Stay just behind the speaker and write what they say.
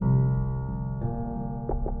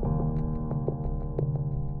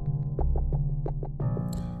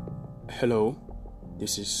Hello,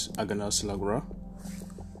 this is Aganas Lagura.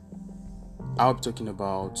 I'll be talking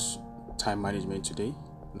about time management today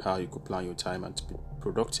and how you could plan your time and to be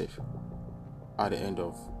productive at the end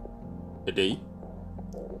of the day,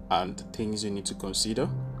 and things you need to consider,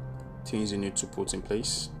 things you need to put in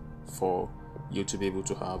place for you to be able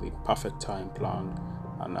to have a perfect time plan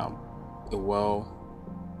and a well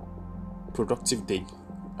productive day,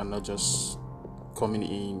 and not just coming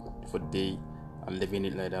in for the day and living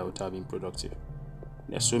it like that without being productive.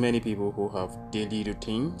 There's so many people who have daily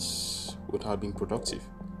routines without being productive.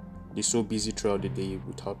 They're so busy throughout the day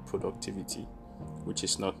without productivity, which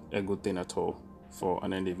is not a good thing at all for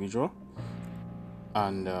an individual.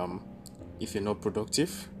 And if you're not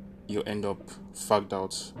productive, you end up fagged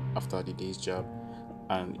out after the day's job,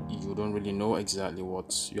 and you don't really know exactly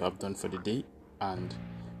what you have done for the day, and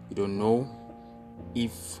you don't know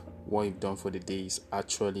if what you've done for the day is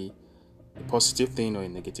actually a positive thing or a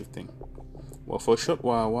negative thing. Well, for a short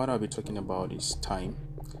while, what I'll be talking about is time.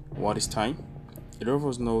 What is time? A lot of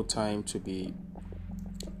us know time to be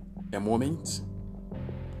a moment,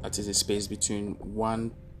 that is a space between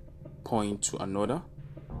one point to another,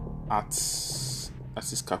 as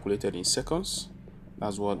is calculated in seconds.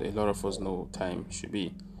 That's what a lot of us know time should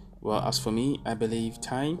be. Well, as for me, I believe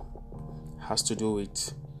time has to do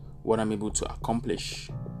with what I'm able to accomplish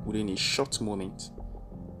within a short moment.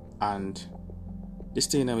 And this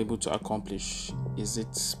thing I'm able to accomplish, is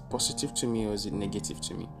it positive to me or is it negative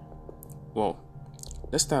to me? Well,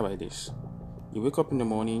 let's start by this. You wake up in the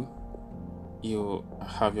morning, you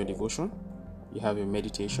have your devotion, you have your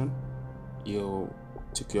meditation, you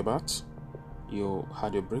took your bath, you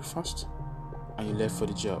had your breakfast, and you left for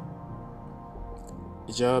the job.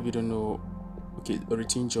 The job you don't know, okay, a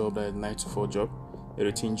routine job, like a 9 to 4 job, a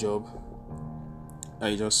routine job,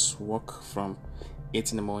 and you just work from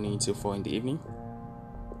 8 in the morning till 4 in the evening.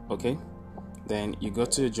 Okay, then you go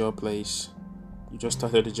to the job place, you just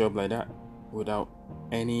started the job like that without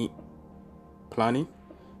any planning.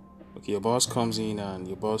 Okay, your boss comes in and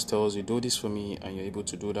your boss tells you, do this for me, and you're able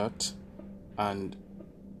to do that, and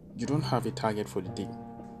you don't have a target for the day.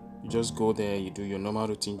 You just go there, you do your normal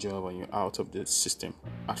routine job, and you're out of the system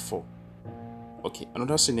at 4. Okay,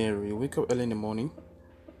 another scenario, you wake up early in the morning,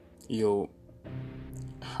 you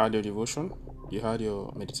had your devotion, you had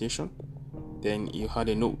your meditation, then you had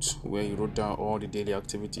a note where you wrote down all the daily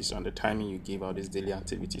activities and the timing you gave out these daily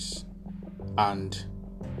activities, and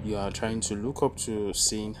you are trying to look up to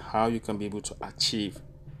seeing how you can be able to achieve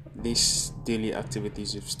these daily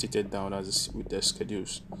activities you've stated down as with their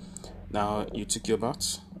schedules. Now you took your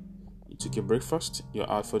bath, you took your breakfast, you're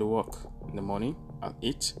out for the work in the morning at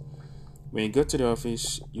 8. When you go to the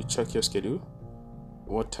office, you check your schedule,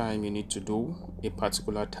 what time you need to do a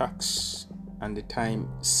particular task, and the time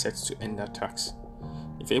set to end that task.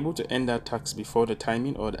 If you're able to end that task before the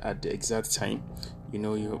timing or at the exact time, you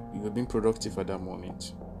know you've been productive at that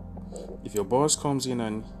moment. If your boss comes in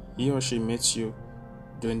and he or she meets you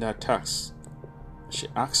doing that task, she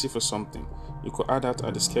asks you for something, you could add that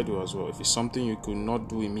at the schedule as well if it's something you could not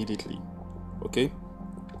do immediately. Okay?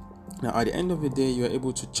 Now at the end of the day, you're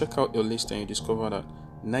able to check out your list and you discover that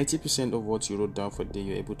 90% of what you wrote down for the day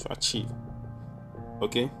you're able to achieve.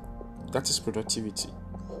 Okay? That is productivity.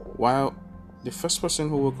 While the first person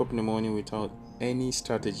who woke up in the morning without any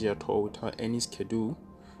strategy at all, without any schedule,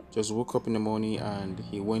 just woke up in the morning and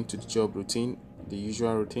he went to the job routine, the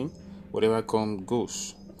usual routine, whatever comes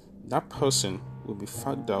goes. That person will be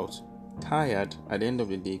fagged out, tired at the end of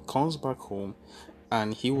the day, comes back home,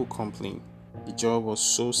 and he will complain. The job was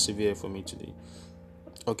so severe for me today.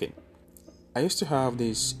 Okay, I used to have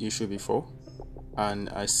this issue before, and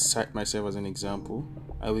I cite myself as an example.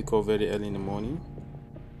 I wake up very early in the morning.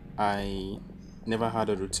 I never had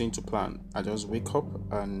a routine to plan. I just wake up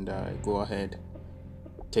and I go ahead,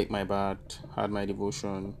 take my bath, had my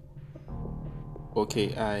devotion.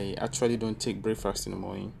 Okay, I actually don't take breakfast in the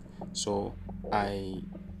morning, so I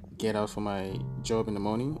get out for my job in the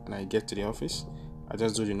morning and I get to the office. I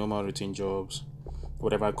just do the normal routine jobs.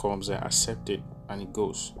 Whatever comes, I accept it and it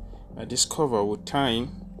goes. I discover with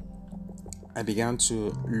time, I began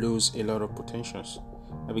to lose a lot of potentials.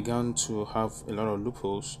 I began to have a lot of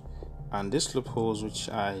loopholes, and these loopholes which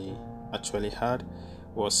I actually had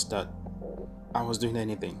was that I was doing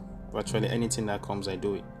anything. Virtually anything that comes, I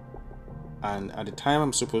do it. And at the time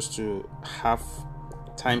I'm supposed to have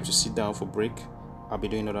time to sit down for break, I'll be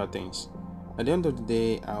doing other things. At the end of the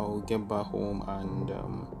day, I'll get back home and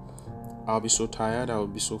I'll be so tired, I'll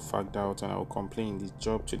be so fagged out, and I'll complain the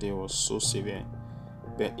job today was so severe.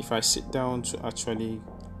 But if I sit down to actually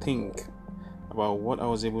think about what I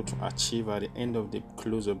was able to achieve at the end of the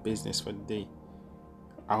close of business for the day,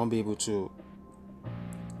 I won't be able to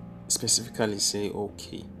specifically say,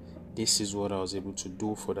 okay, this is what I was able to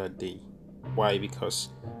do for that day. Why? Because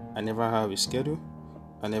I never have a schedule.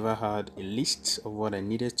 I never had a list of what I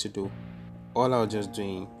needed to do. All I was just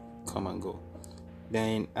doing, come and go.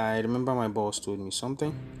 Then I remember my boss told me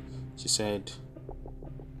something. She said,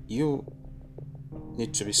 you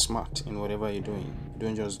need to be smart in whatever you're doing.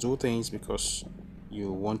 Don't just do things because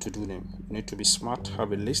you want to do them. You need to be smart,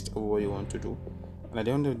 have a list of what you want to do, and at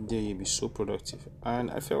the end of the day, you'll be so productive. And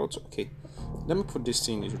I felt, okay, let me put this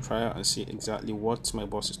thing into trial and see exactly what my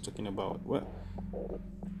boss is talking about. Well,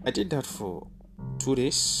 I did that for 2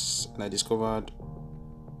 days, and I discovered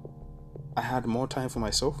I had more time for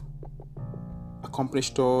myself,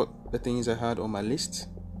 accomplished all the things I had on my list,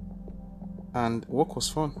 and work was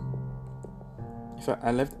fun. In fact,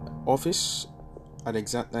 I left office at the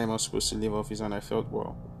exact time I was supposed to leave office, and I felt,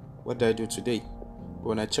 well, what did I do today? But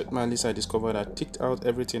when I checked my list, I discovered I ticked out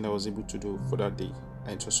everything I was able to do for that day,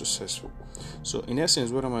 and it was successful. So in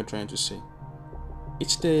essence, what am I trying to say?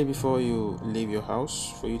 Each day before you leave your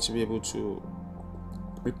house, for you to be able to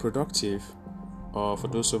be productive, or for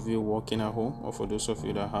those of you working at home, or for those of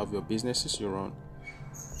you that have your businesses you run,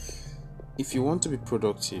 if you want to be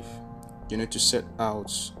productive, you need to set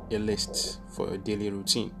out a list for a daily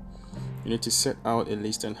routine. You need to set out a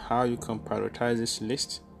list on how you can prioritize this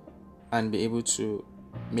list and be able to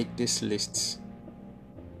make this list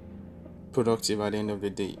productive at the end of the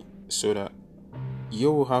day, so that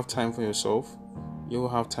you will have time for yourself, you will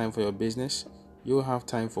have time for your business, you will have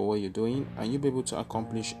time for what you're doing, and you'll be able to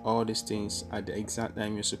accomplish all these things at the exact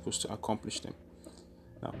time you're supposed to accomplish them.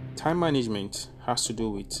 Now, time management has to do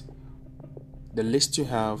with the list you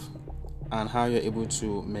have and how you're able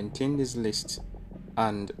to maintain this list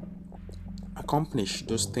and accomplish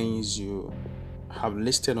those things you have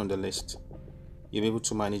listed on the list. You'll be able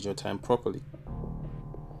to manage your time properly.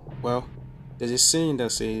 Well, there's a saying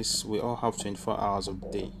that says we all have 24 hours of the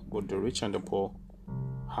day, but the rich and the poor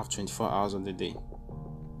have 24 hours of the day.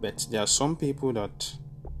 But there are some people that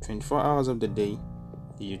 24 hours of the day,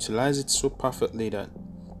 they utilize it so perfectly that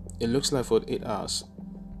it looks like 48 hours.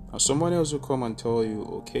 And someone else will come and tell you,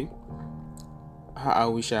 okay, I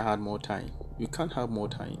wish I had more time. You can't have more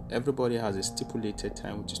time. Everybody has a stipulated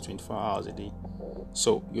time, which is 24 hours a day.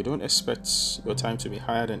 So you don't expect your time to be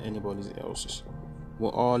higher than anybody else's. We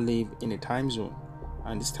all live in a time zone,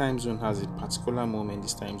 and this time zone has a particular moment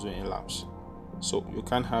this time zone elapses. So you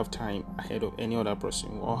can't have time ahead of any other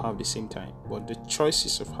person. We all have the same time, but the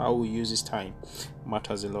choices of how we use this time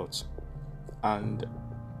matters a lot. And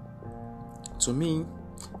to me,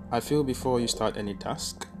 I feel before you start any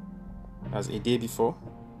task, as a day before,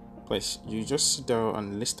 plus you just sit down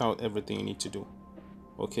and list out everything you need to do.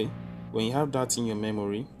 Okay, when you have that in your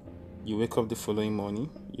memory, you wake up the following morning,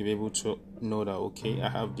 you'll be able to know that, okay, I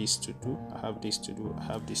have this to do, I have this to do, I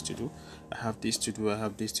have this to do, I have this to do, I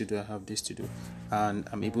have this to do, I have this to do, and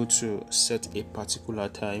I'm able to set a particular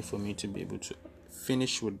time for me to be able to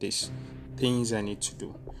finish with these things I need to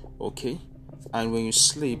do. Okay, and when you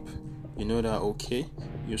sleep, you know that, okay,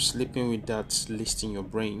 you're sleeping with that list in your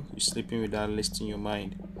brain, you're sleeping with that list in your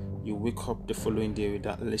mind. You wake up the following day with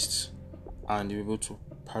that list, and you're able to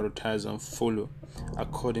prioritize and follow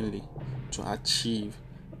accordingly to achieve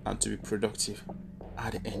and to be productive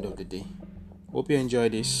at the end of the day. Hope you enjoy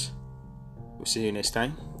this. We'll see you next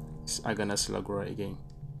time. It's Agana Silagora again.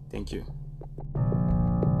 Thank you.